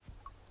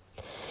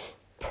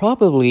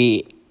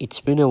Probably it's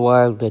been a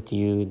while that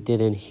you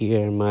didn't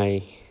hear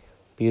my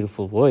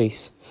beautiful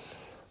voice,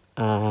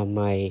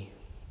 my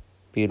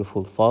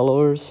beautiful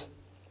followers.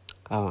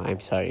 Oh, I'm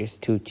sorry, it's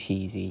too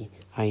cheesy,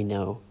 I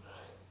know.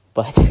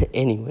 But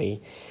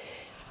anyway,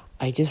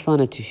 I just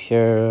wanted to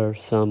share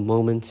some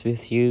moments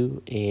with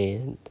you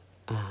and,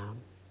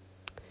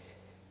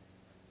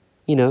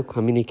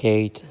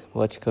 communicate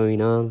what's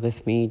going on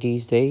with me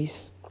these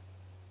days.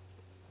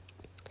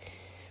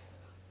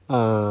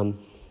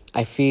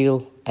 I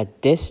feel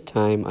at this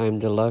time I'm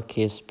the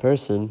luckiest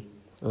person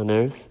on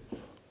earth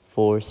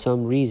for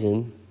some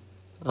reason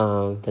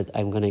that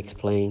I'm going to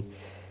explain.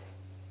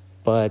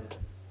 But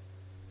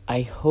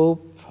I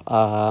hope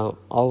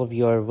all of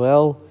you are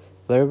well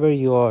wherever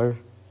you are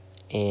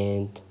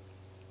and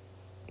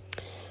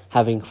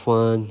having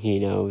fun,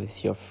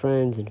 with your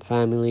friends and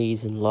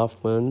families and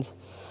loved ones.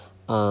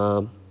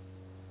 Now,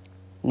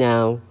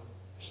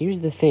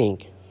 here's the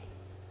thing.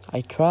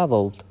 I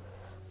traveled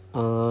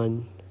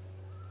on...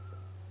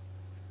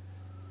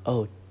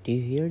 Oh, do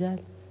you hear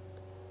that?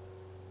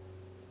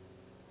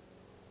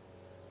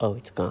 Oh,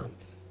 it's gone.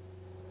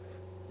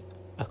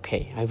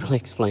 Okay, I will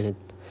explain it.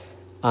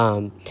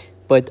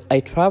 But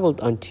I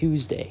traveled on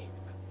Tuesday,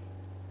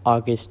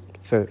 August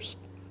 1st,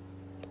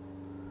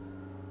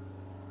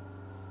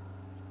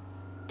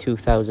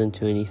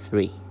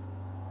 2023.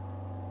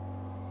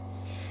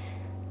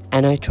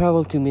 And I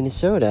traveled to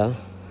Minnesota,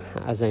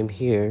 as I'm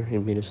here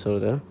in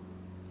Minnesota.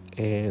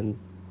 And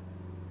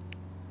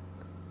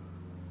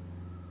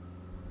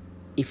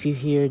if you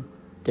hear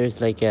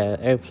there's like a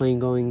airplane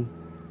going,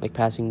 like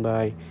passing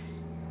by,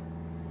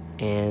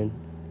 and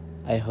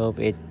I hope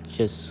it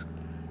just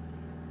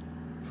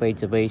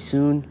fades away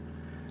soon.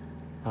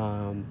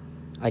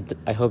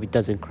 I hope it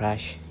doesn't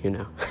crash,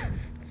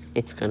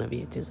 It's gonna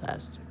be a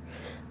disaster.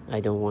 I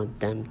don't want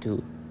them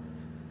to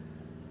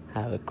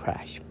have a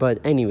crash. But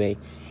anyway,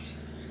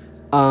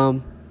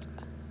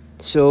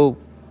 so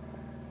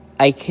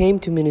I came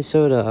to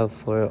Minnesota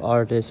for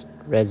artist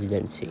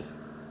residency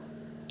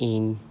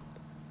in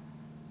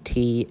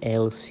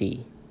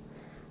TLC.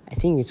 I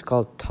think it's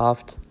called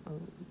Tofte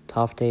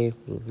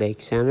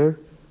Lake Center,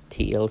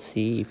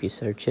 TLC if you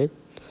search it.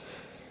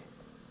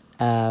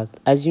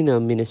 As you know,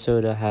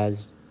 Minnesota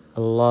has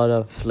a lot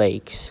of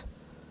lakes,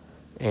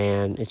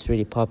 and it's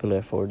really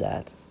popular for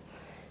that.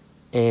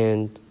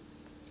 And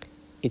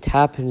it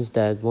happens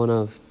that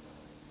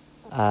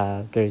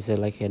there's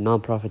a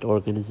non-profit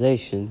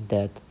organization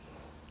that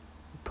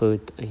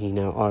put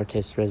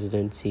artist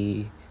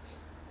residency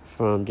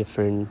from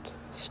different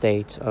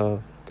states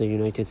of the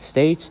United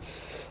States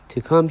to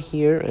come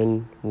here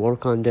and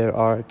work on their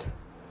art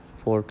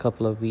for a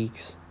couple of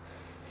weeks.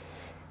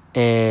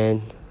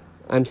 And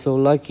I'm so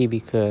lucky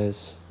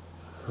because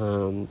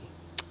I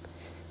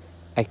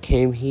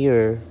came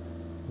here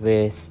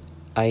with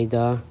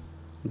Ida,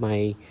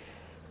 my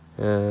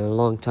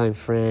longtime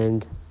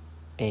friend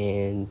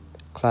and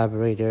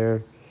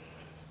collaborator,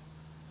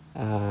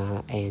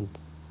 and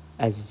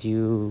as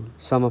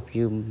some of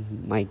you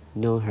might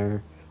know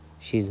her,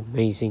 she's an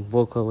amazing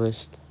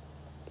vocalist,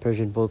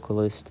 Persian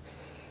vocalist,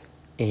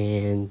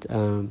 and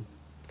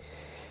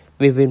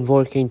we've been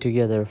working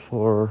together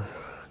for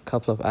a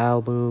couple of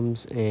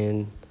albums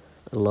and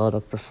a lot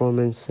of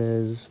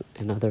performances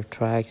and other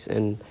tracks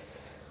and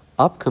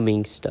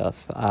upcoming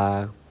stuff.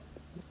 I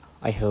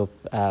hope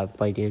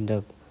by the end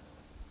of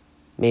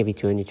maybe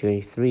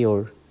 2023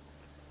 or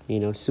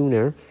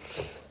sooner.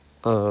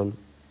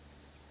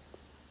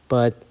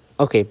 But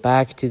okay,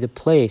 back to the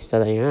place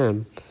that I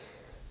am.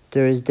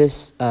 There is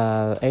this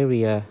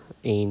area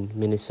in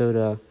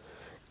Minnesota.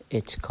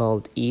 It's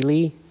called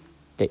Ely,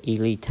 the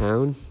Ely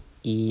town,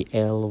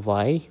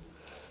 ELY,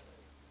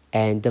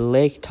 and the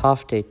Lake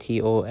Tofte,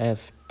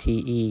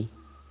 TOFTE.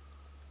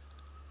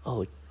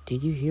 Oh,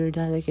 did you hear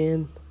that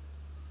again?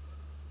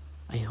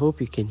 I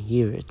hope you can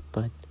hear it,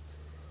 but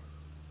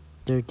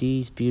there are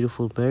these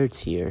beautiful birds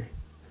here,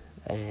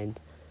 and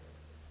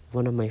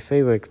one of my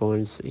favorite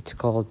ones, it's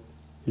called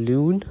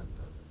loon,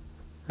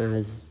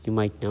 as you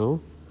might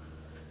know,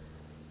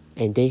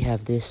 and they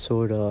have this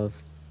sort of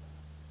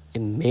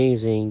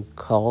amazing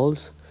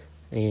calls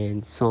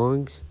and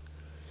songs.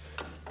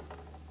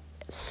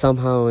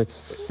 Somehow it's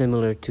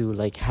similar to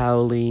like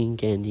howling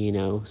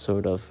and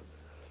sort of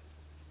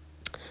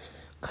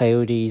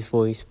coyote's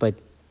voice, but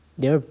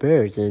they're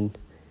birds, and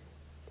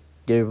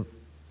their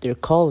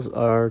calls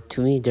are,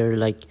 to me, they're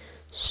like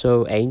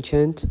so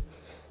ancient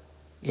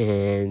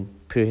and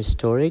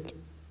prehistoric,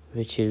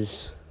 which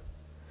is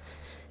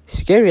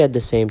scary at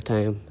the same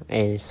time,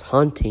 and it's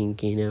haunting,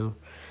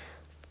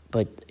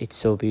 but it's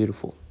so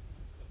beautiful.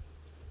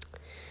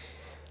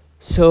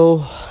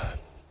 So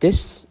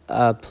this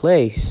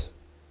place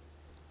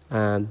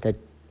that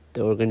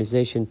the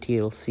organization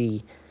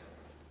TLC,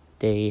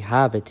 they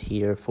have it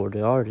here for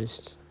the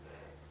artists.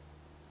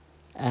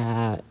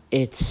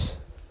 It's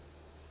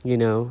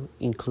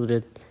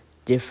included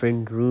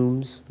different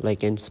rooms,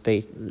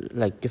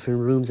 different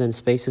rooms and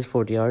spaces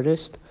for the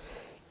artist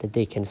that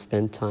they can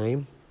spend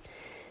time.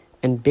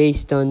 And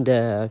based on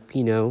the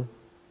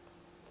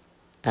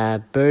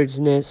bird's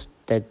nest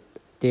that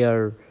they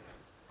are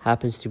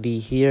happens to be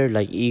here,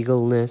 like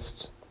eagle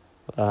nests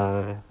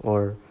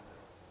or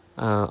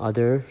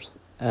others.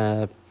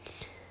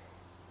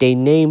 They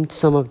named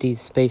some of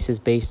these spaces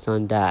based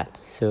on that.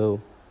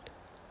 So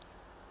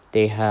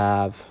they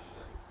have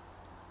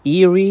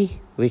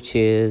Erie, which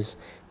is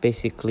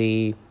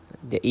basically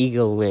the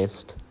eagle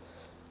nest.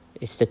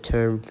 It's the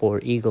term for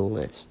eagle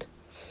nest.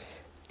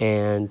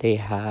 And they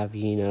have,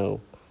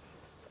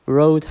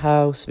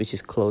 Roadhouse, which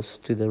is close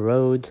to the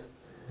road.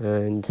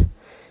 And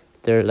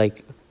there are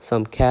like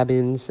some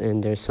cabins,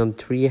 and there's some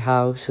tree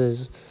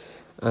houses,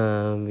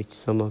 which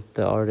some of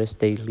the artists,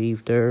 they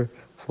live there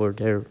for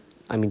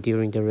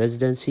during the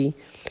residency.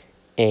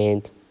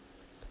 And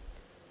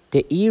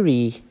the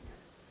Erie,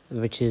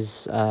 which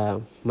is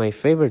my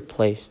favorite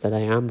place that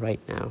I am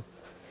right now,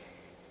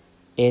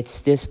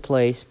 it's this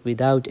place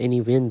without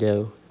any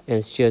window, and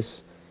it's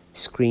just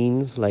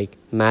screens, like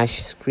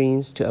mesh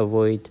screens, to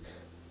avoid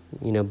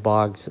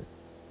bugs,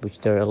 which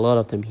there are a lot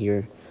of them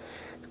here,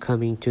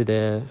 coming to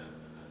the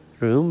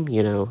room.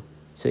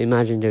 So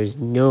imagine there's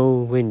no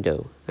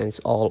window and it's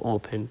all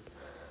open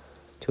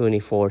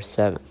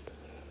 24/7,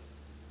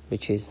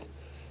 which is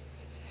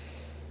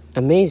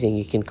amazing.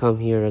 You can come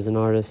here as an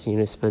artist,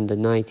 spend the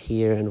night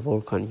here and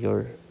work on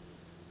your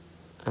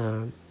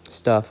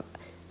stuff.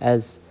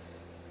 As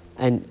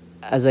I'm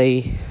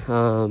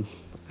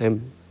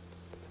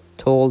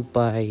told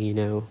by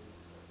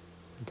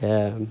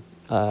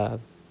the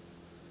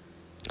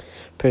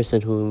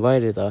person who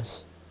invited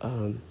us,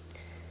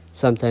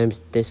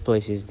 sometimes this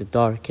place is the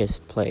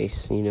darkest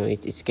place.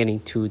 It's getting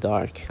too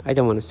dark. I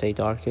don't want to say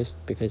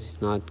darkest because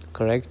it's not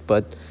correct,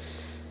 but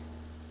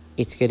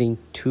it's getting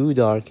too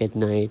dark at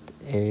night,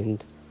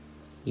 and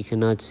you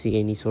cannot see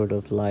any sort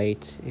of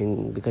light,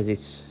 and because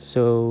it's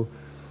so,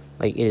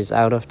 it is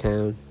out of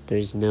town,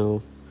 there's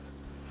no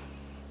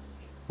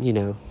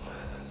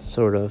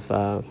sort of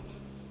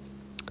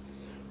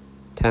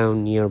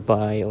town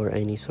nearby or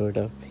any sort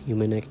of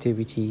human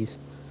activities.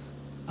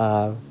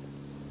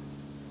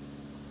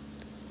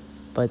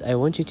 But I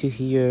want you to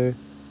hear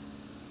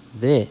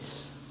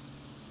this.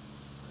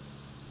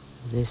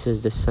 This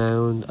is the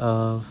sound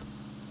of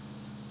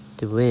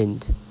the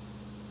wind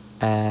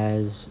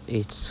as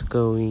it's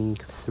going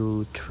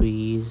through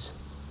trees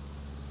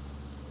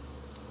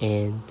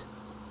and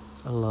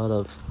a lot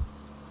of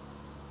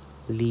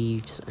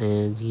leaves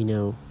and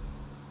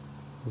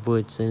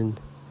woods, and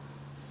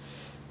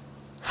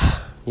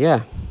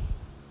yeah,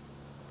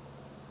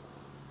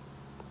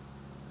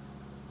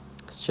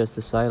 it's just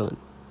a silence.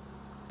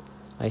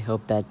 I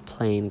hope that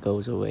plane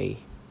goes away.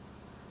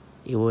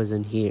 It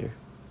wasn't here.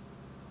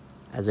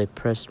 As I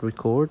pressed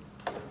record,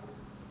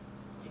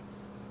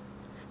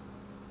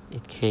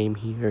 it came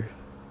here.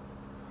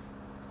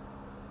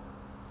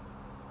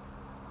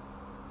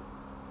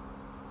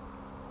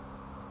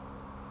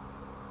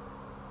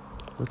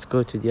 Let's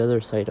go to the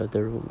other side of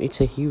the room. It's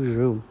a huge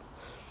room.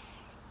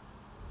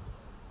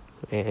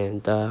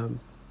 And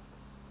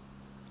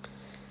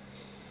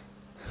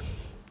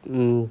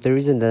the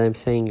reason that I'm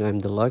saying I'm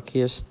the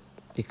luckiest,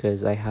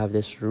 because I have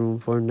this room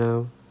for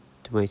now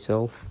to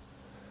myself.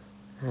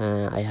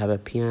 I have a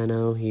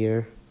piano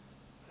here,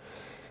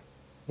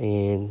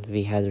 and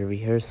we had a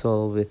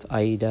rehearsal with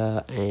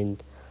Aida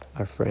and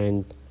our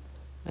friend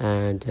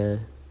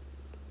and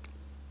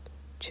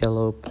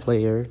cello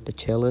player, the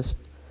cellist,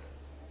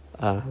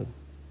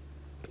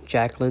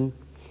 Jacqueline.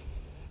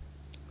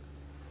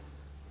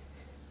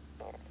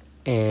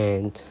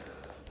 And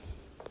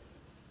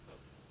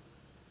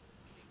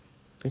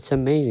it's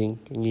amazing,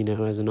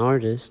 as an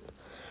artist,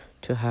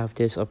 to have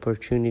this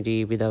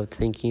opportunity without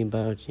thinking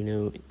about,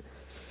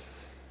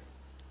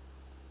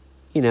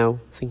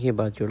 thinking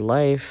about your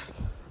life.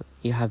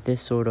 You have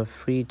this sort of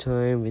free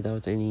time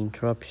without any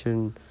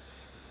interruption,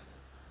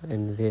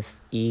 and with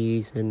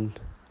ease and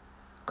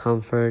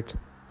comfort,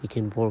 you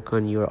can work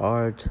on your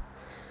art.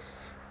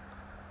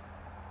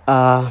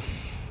 I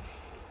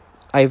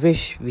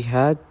wish we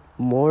had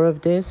more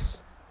of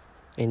this,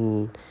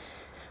 and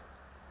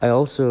I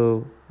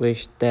also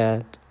wish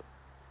that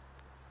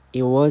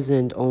it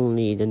wasn't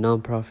only the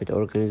non-profit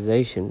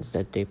organizations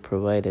that they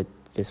provided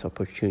this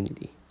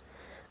opportunity.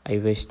 I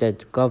wish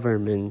that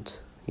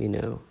government,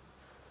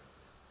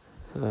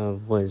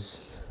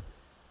 was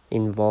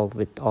involved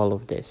with all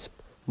of this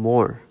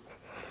more,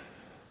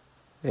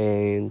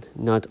 and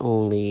not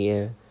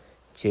only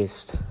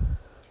just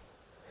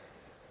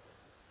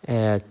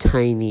a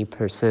tiny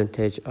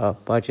percentage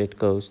of budget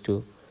going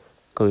to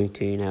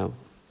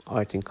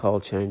art and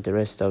culture, and the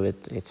rest of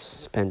it's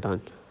spent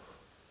on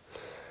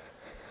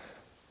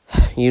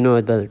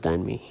it better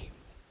than me.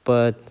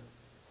 But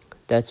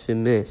that's we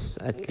miss,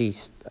 at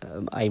least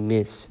I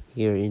miss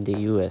here in the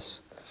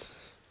US.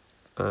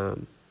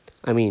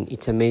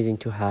 It's amazing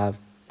to have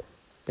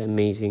the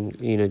amazing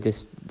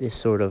this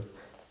sort of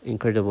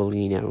incredible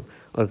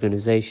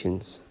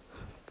organizations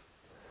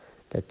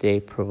that they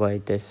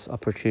provide this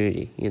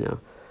opportunity.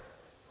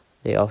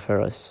 They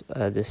offer us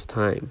this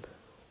time,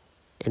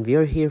 and we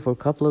are here for a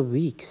couple of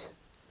weeks.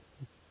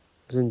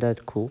 Isn't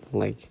that cool?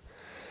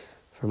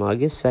 from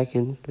August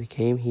 2nd, we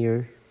came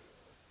here.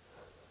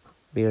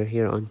 We are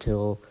here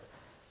until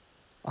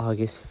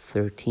August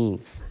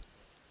 13th.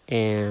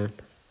 And,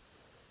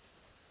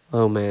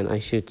 oh man, I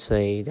should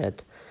say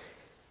that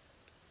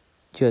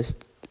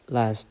just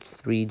last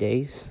 3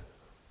 days,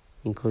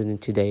 including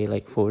today,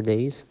 like 4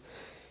 days,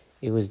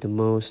 it was the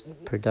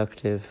most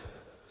productive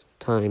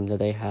time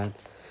that I had,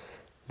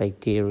 like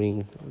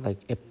during like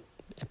a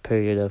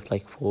period of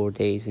like 4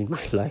 days in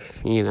my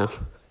life,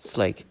 It's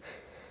like,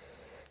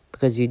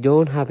 because you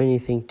don't have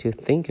anything to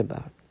think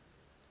about.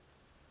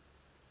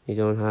 You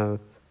don't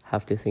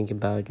have to think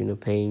about,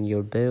 paying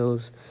your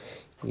bills.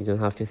 You don't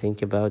have to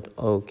think about,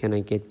 oh, can I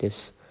get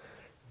this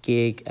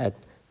gig at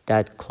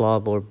that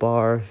club or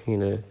bar?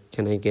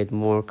 Can I get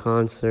more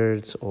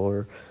concerts?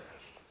 Or,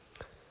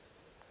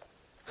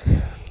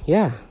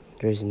 yeah,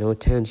 there's no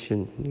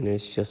tension.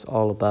 It's just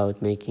all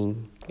about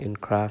making and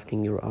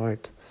crafting your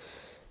art.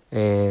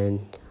 And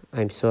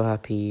I'm so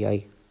happy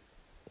I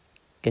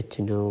get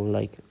to know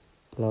like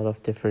a lot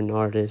of different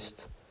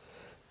artists.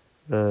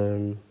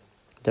 There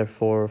are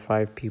 4 or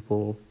 5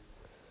 people,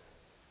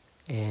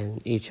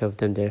 and each of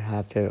them, they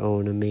have their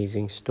own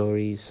amazing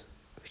stories,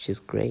 which is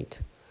great.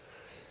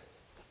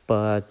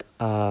 But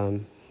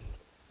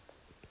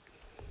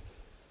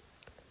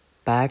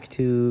back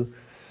to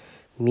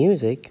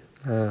music,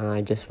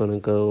 I just want to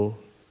go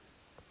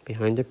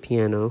behind the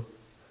piano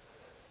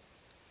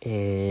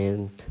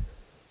and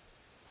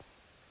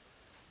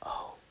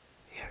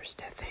here's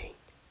the thing.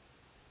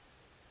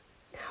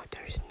 Now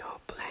there is no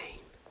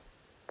plane,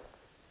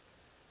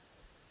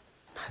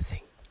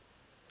 nothing,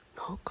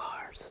 no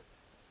cars.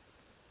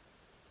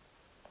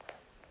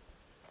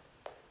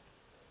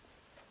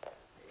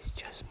 It's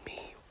just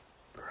me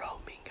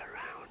roaming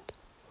around.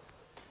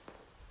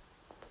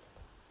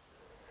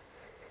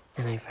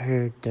 And I've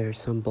heard there's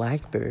some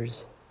black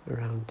bears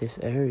around this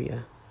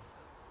area.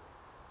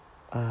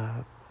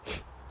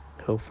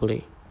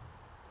 Hopefully.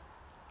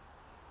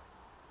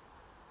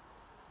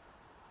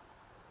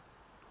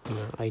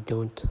 I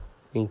don't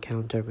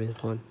encounter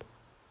with one.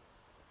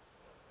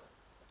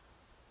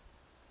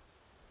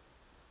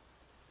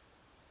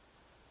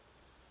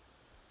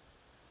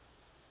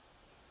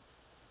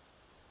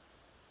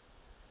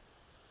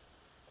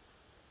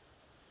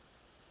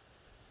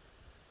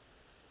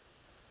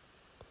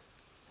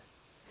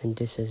 And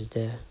this is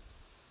the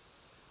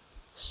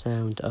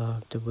sound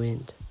of the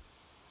wind.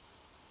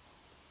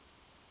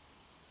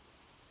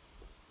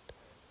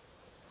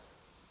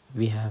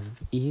 We have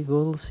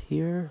eagles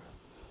here.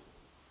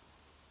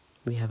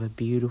 We have a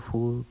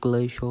beautiful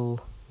glacial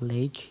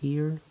lake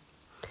here.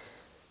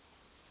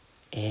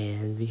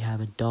 And we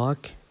have a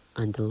dock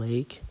on the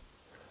lake,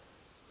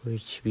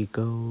 which we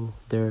go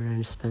there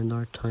and spend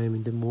our time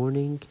in the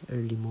morning,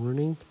 early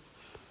morning.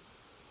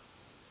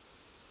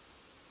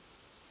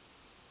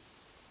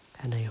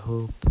 And I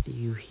hope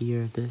you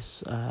hear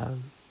this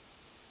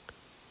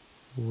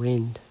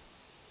wind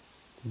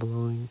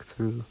blowing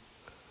through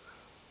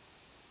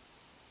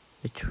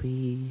the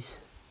trees,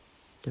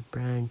 the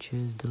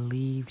branches, the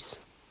leaves,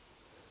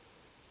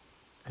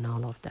 and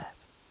all of that.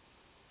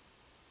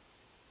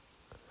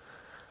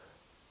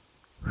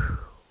 Whew.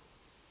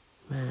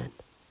 Man,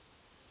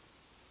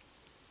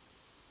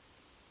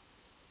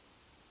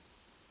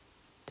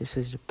 this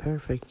is the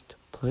perfect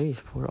place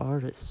for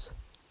artists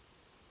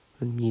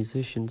and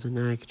musicians and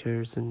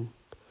actors and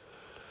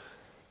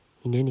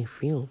in any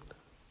field.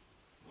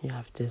 You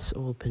have this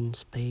open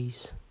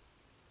space,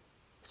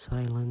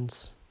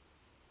 silence,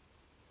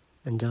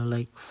 and there are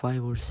like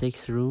 5 or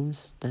 6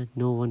 rooms that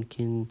no one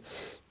can,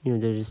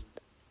 there is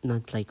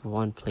not like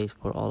one place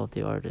for all of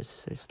the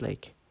artists. It's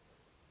like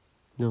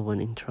no one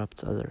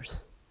interrupts others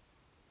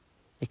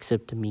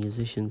except the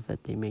musicians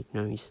that they make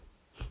noise.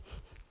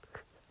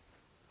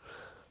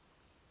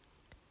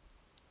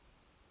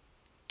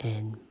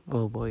 And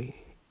oh boy,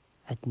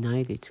 at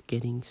night it's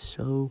getting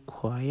so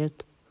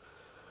quiet.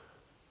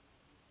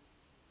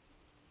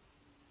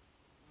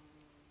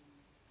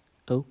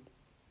 Oh,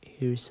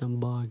 here's some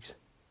bugs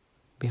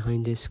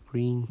behind the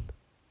screen.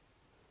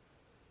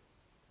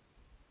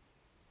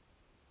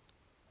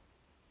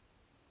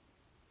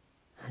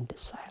 And the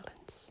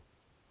silence.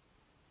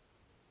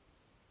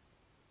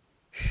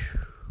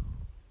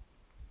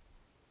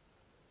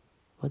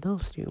 What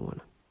else do you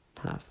want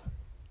to have?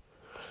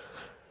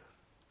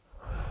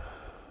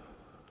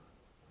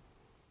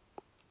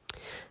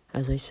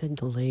 As I said,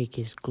 the lake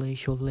is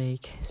glacial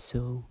lake,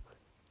 so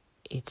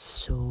it's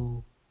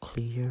so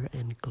clear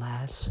and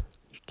glass.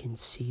 You can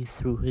see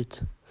through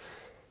it,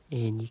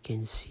 and you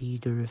can see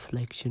the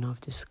reflection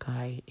of the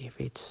sky. If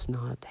it's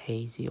not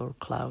hazy or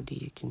cloudy,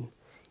 you can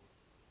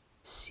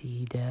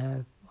see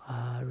the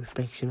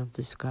reflection of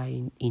the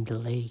sky in the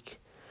lake,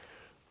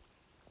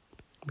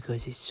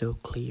 because it's so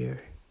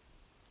clear.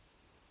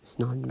 It's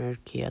not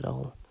murky at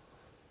all.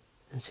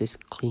 It's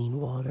just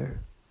clean water.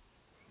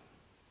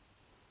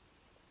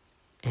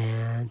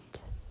 And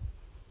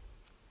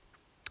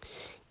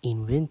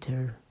in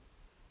winter,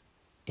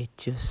 it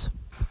just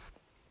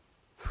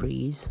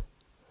freezes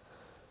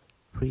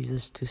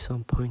to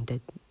some point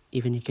that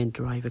Even you can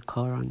drive a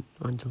car on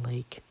the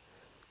lake.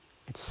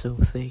 It's so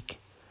thick.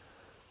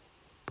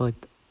 But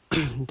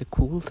the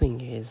cool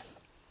thing is,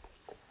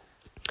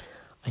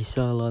 I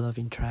saw a lot of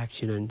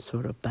interaction and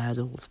sort of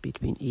battles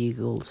between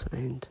eagles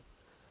and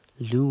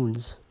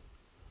loons,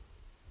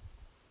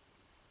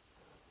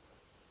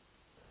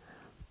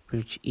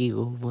 which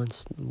eagle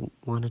once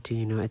wanted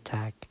to,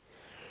 attack,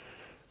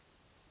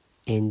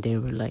 and they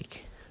were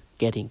like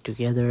getting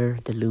together,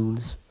 the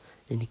loons,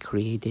 and they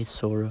created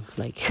sort of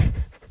like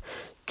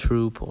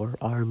troop or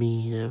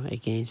army,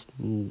 against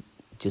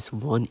just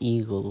one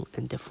eagle.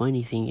 And the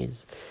funny thing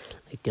is,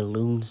 like, the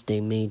loons, they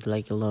made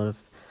like a lot of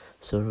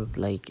sort of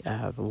like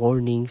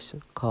warnings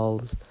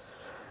calls,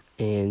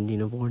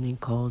 and warning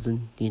calls,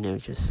 and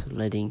just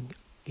letting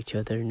each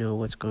other know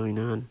what's going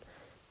on.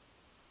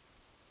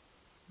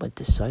 But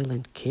the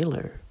silent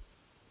killer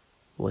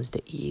was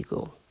the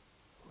eagle,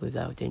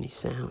 without any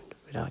sound,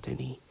 without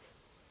any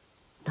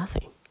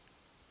nothing,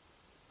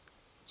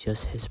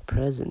 just his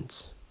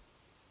presence.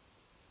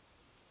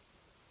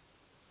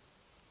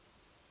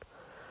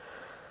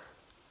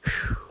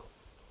 Whew.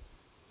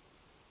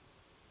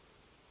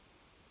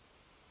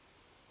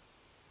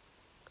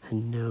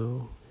 And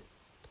no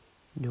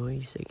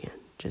noise again,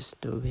 just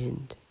the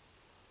wind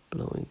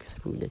blowing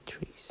through the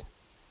trees.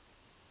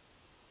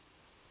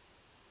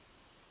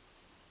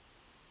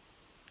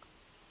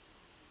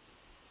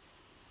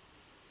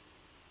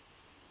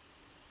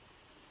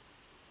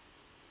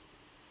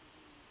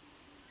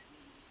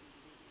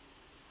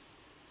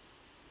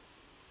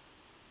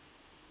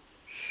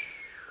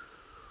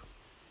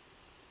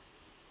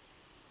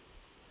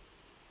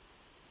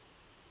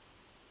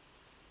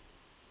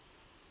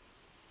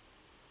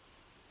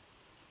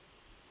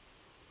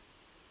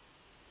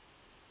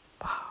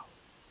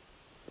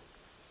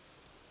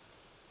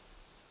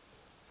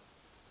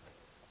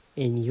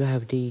 And you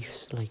have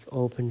these like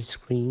open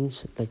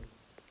screens,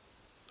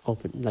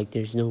 like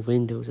there's no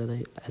windows,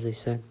 as I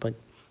said, but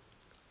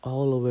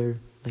all over,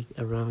 like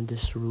around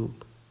this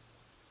room,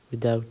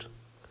 without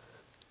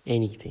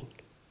anything.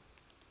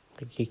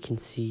 Like you can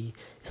see,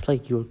 it's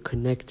like you're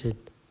connected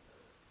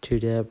to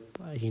the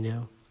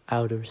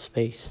outer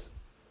space.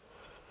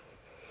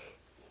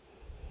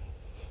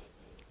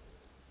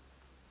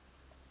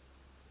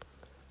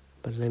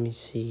 But let me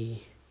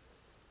see.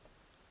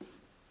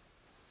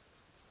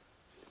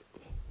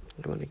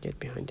 I want to get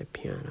behind the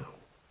piano.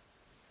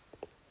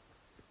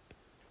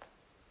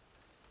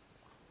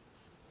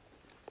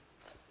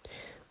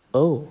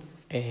 Oh,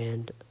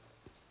 and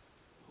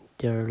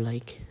there are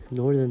like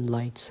northern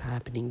lights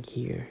happening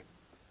here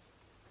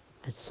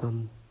at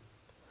some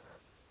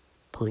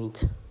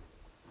point,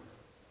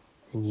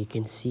 and you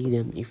can see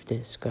them if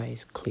the sky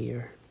is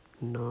clear,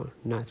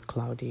 not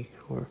cloudy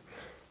or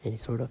any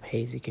sort of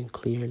haze. You can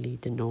clearly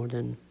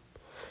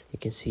you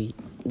can see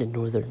the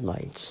northern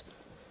lights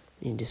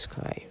in the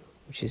sky,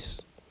 which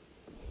is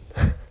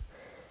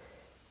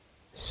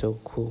so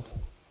cool.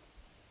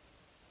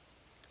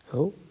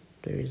 Oh,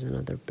 there is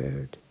another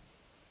bird.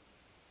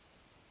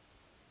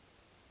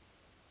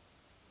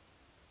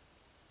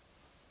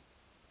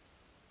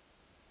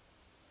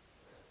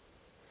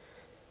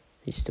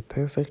 It's the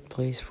perfect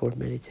place for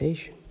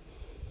meditation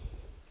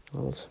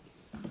also.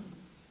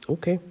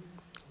 Okay,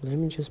 let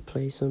me just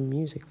play some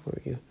music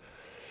for you.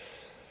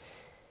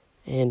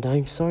 And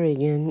I'm sorry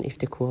again if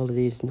the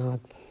quality is not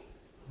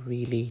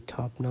really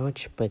top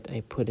notch, but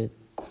I put it,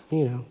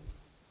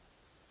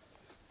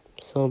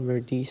 somewhere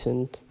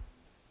decent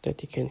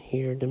that you can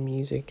hear the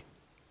music.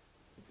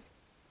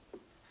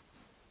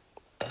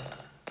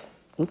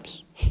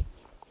 Oops.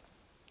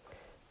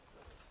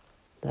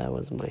 That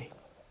was my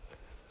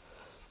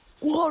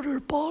water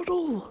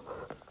bottle.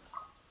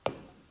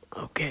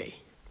 Okay,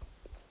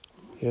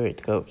 here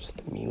it goes,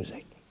 the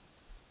music.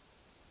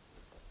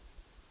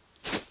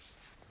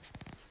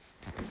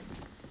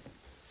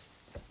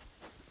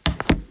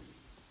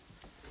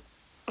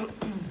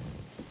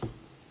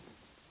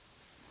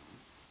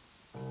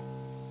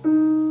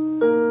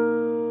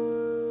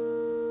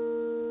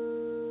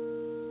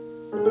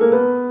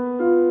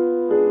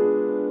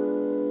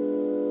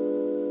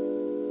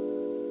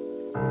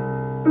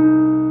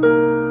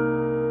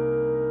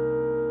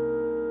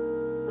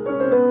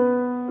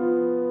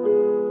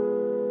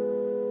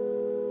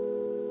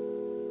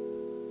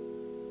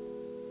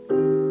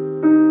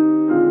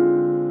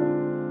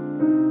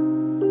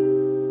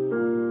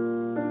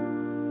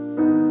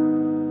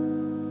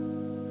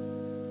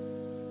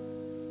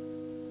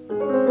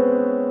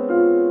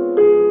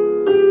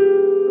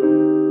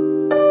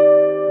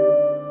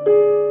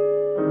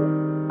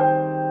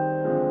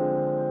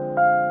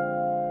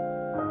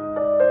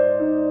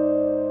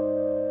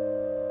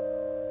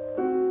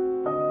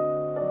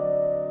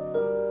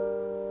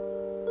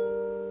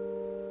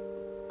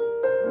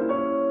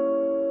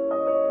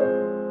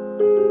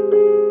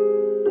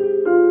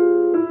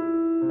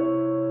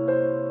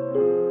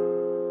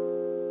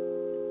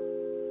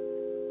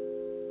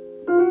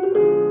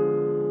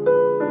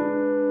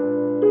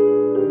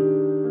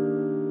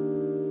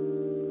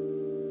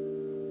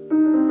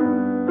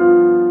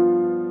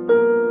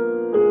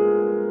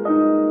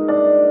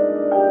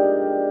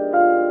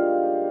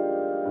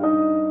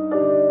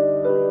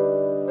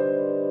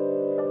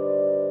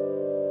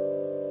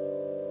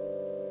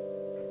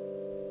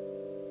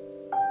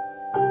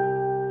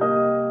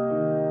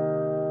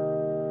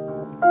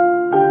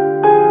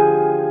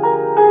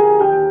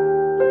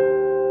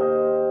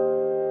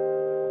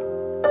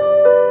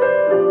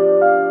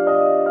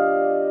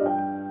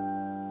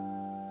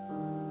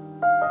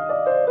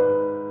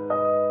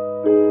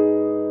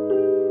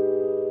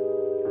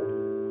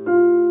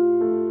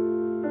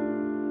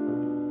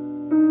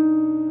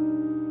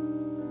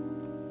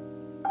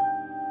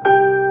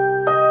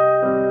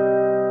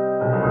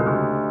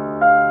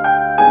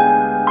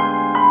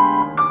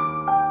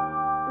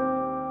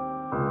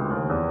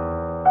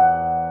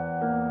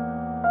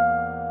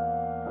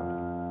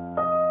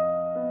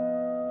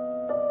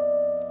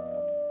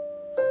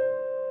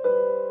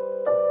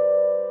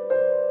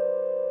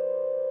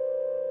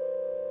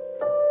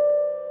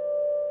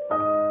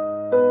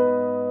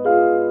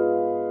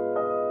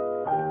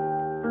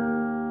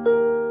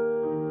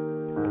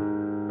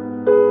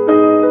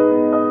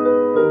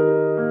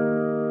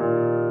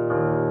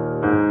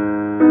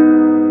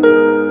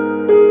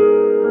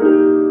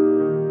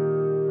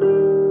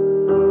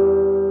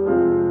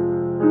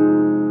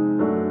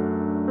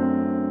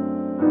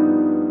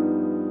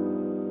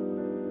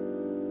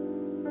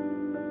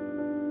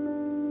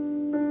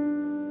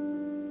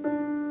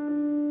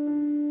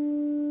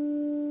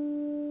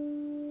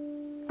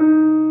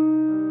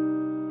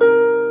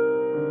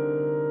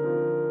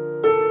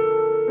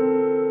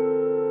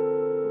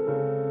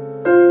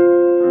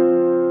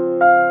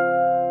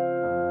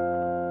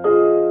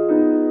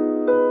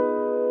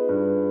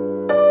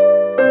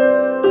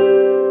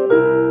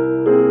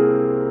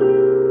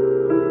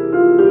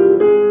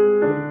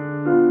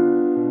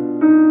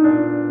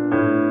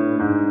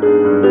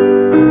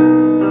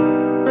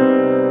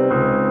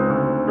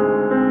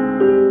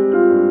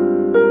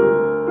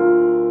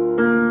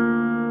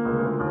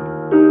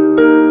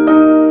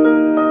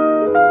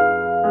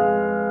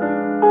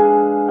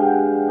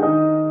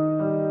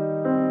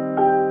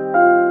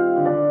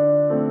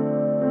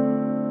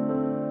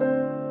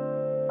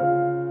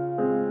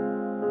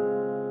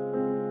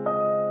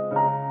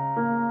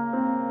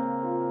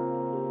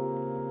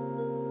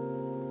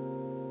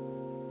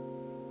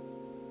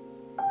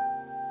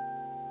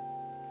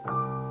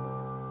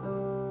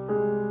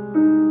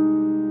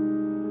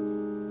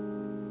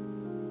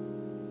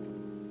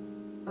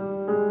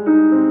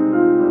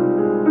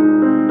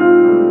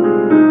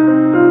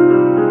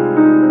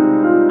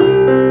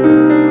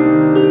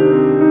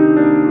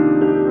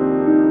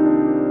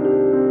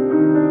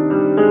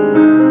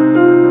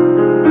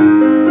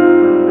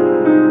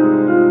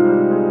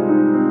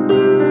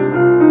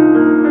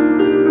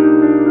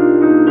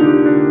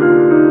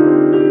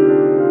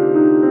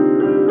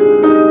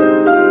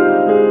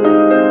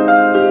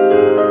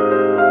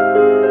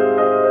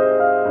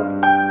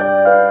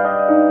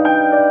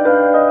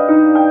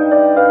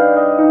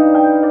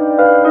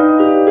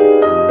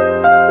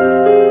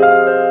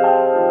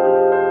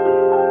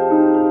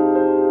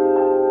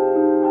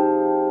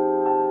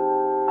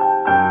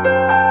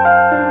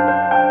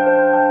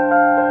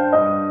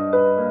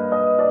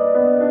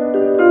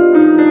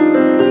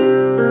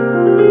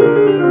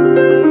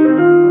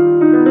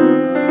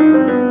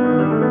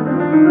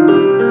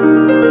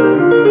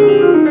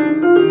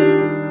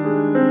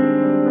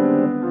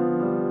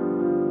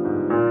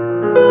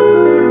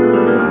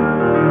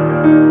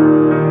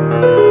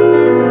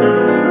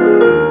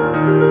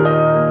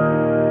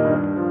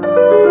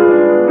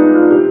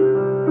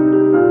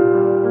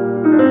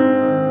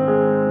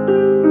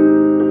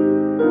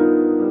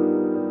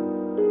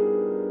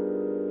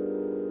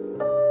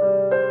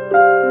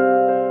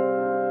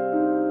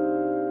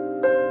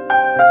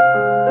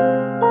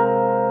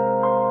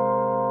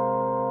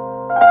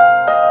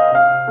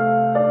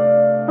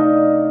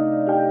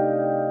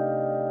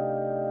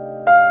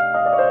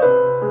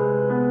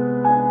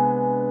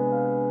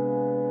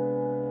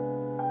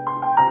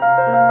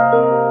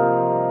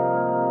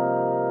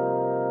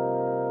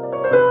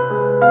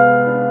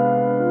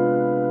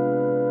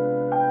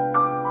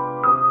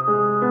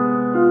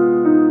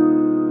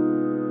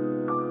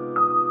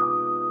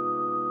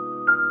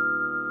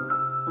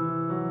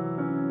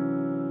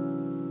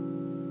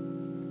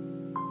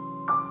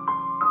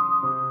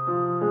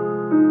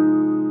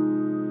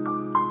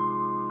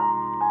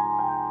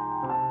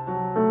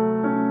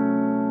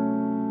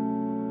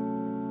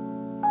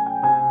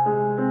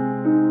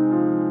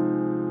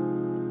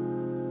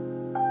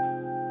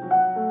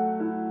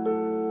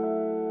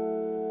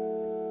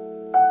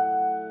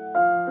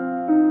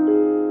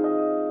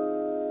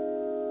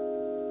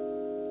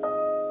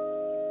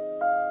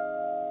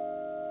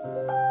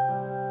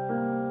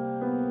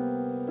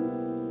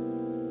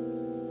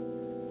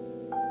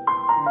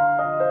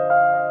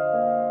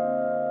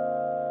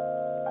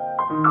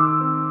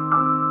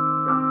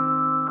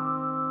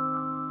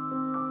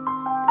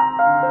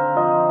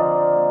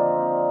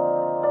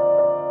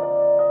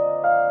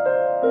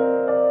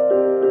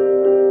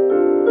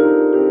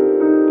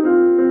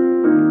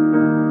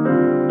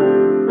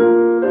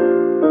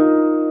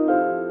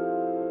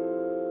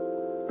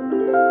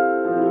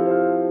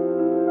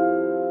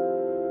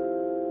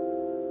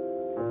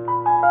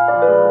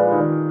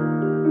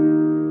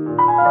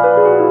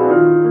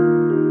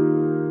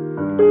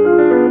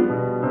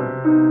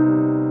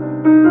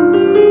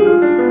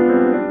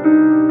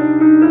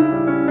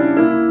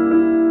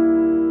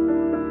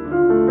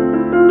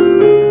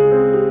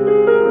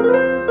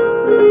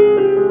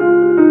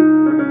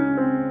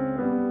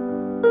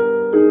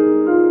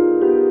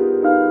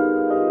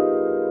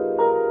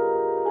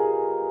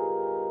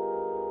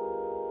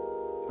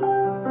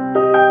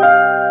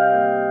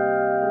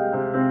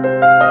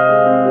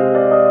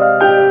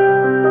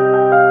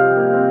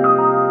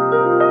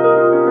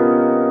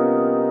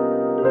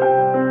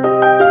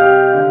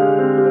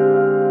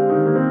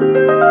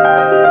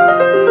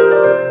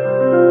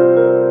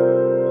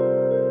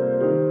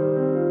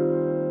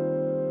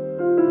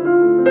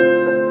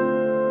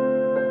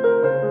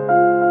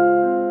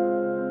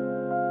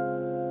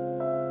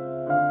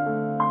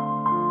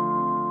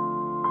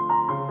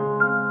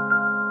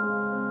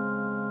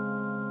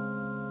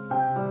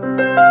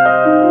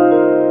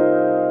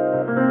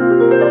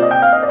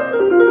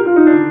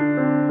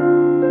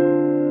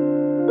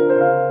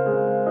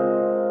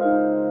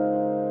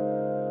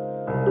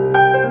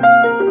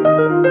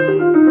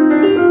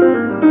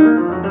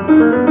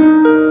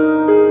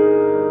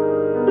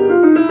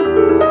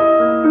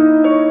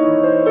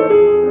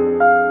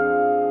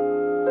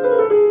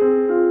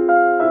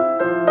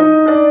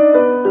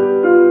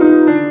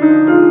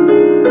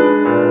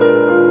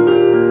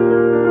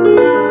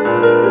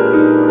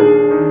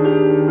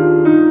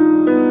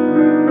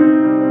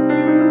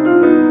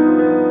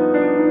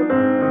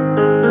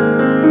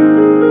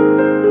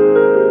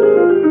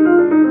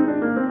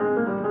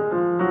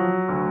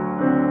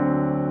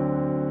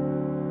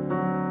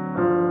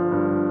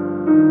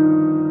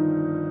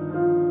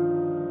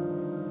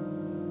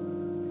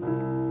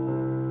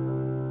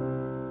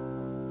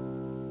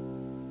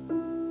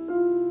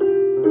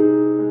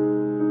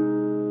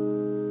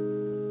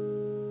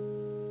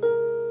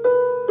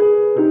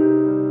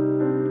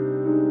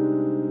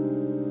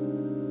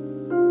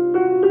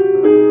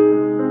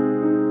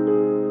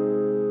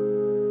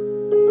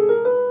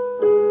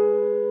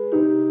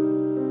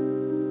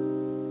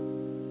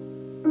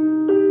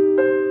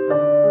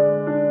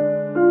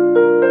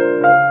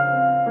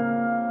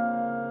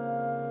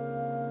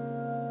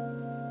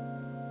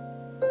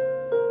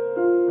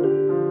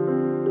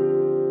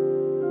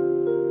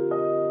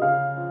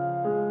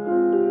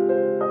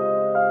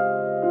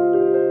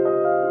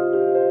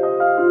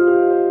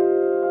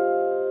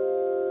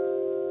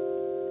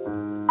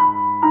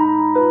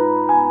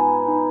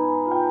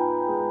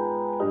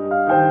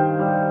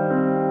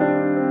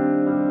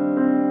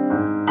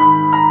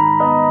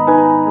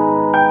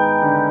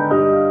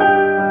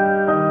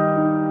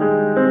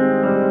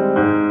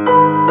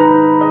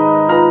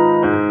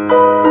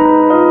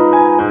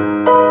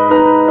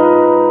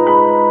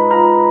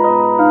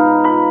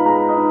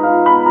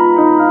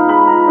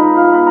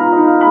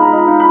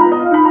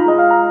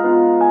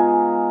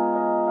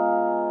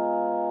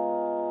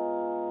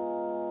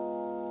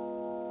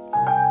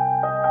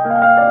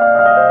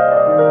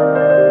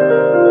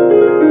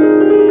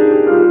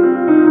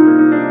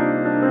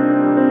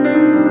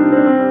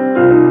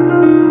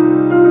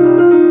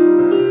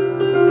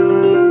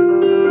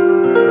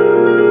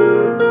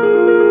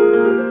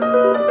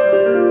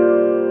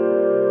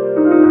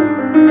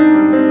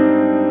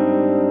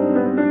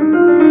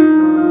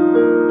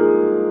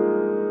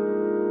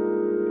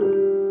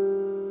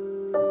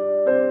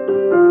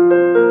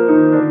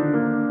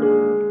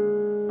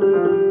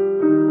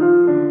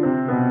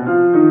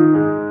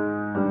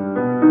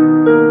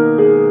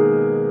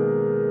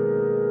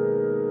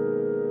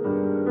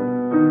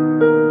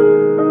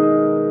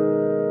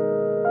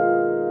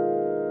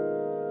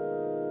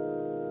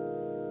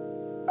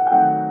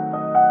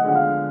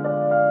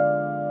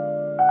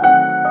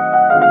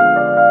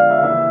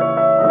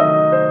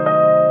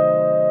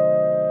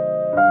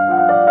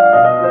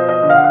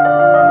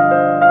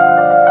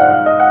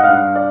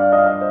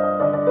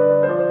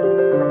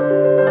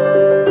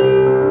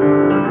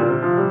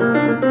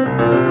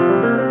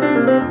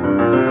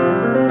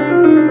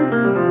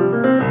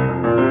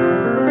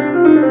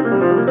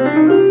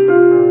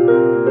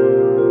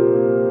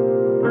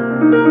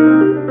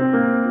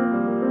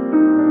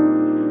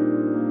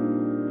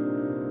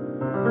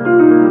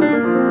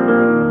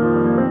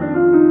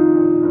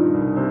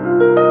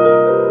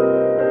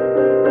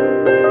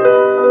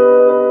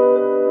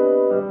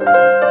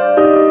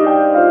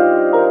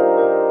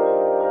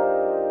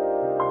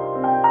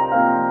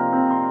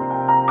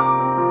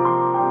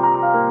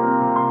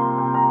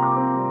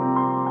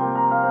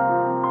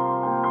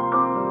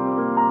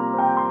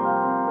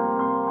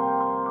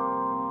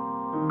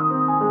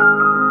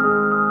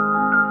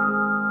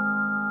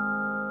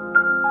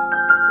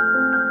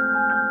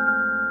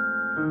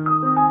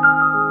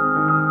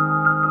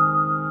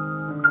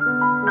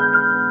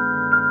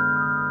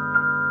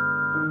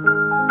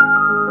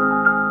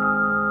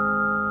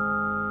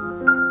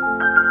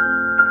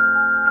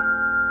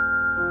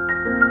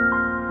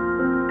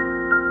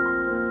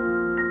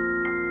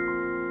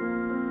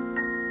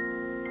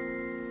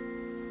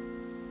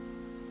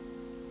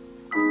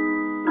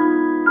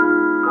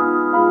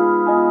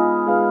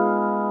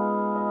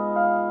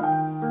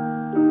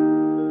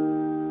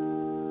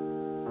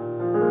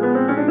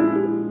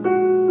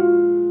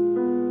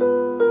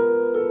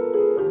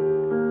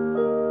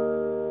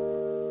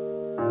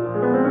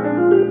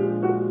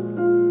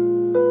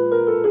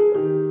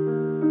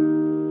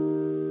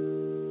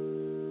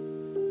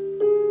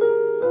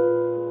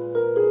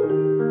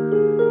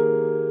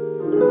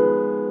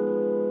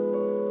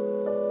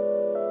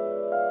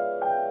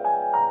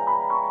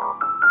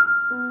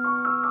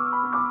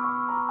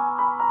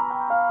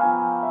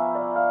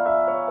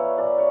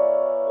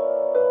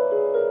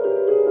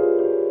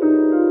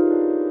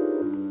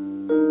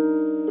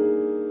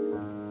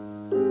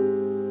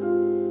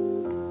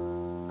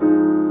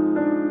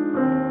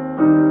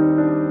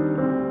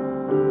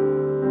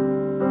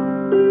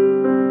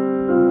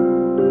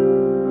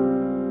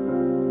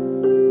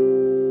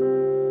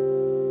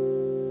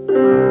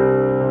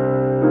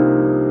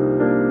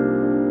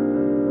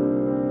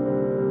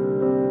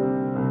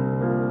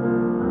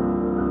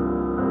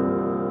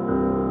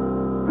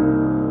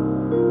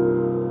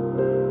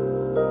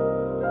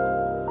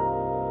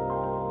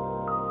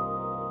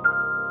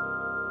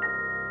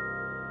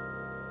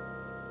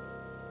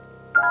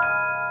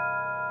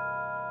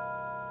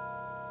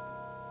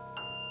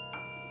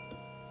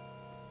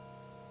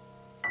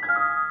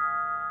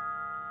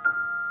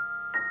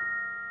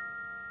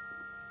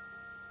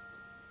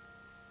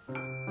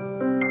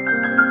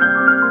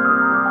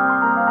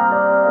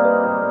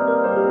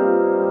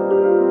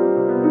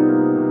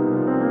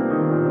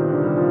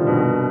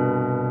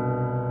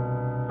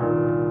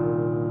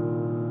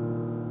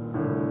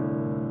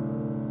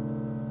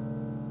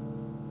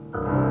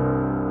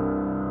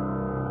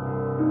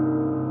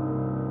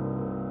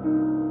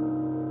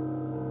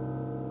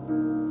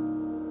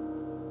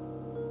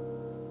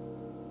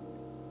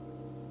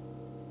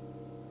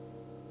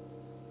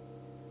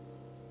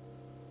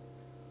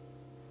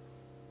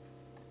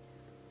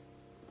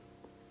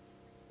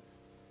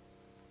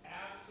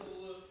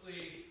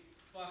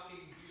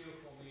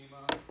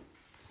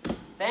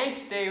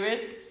 Thanks, David.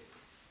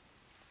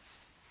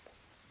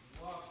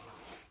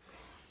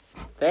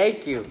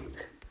 Thank you.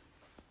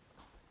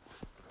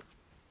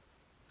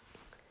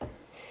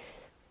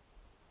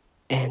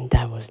 And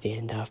that was the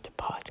end of the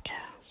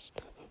podcast.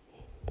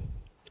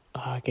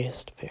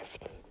 August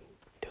 5th,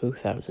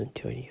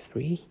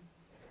 2023.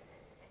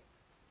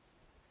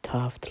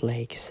 Tofte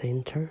Lake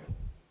Center.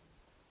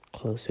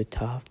 Close to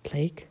Tofte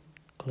Lake,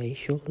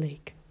 Glacial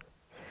Lake.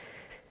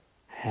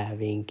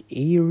 Having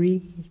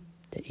Erie,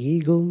 the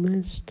Eagle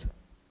Mist,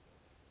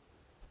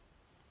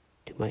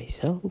 to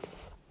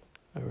myself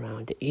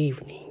around the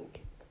evening.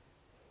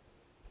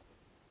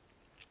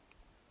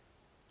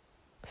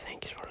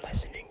 Thanks for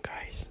listening,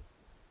 guys.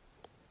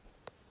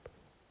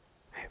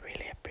 I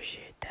really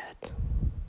appreciate that.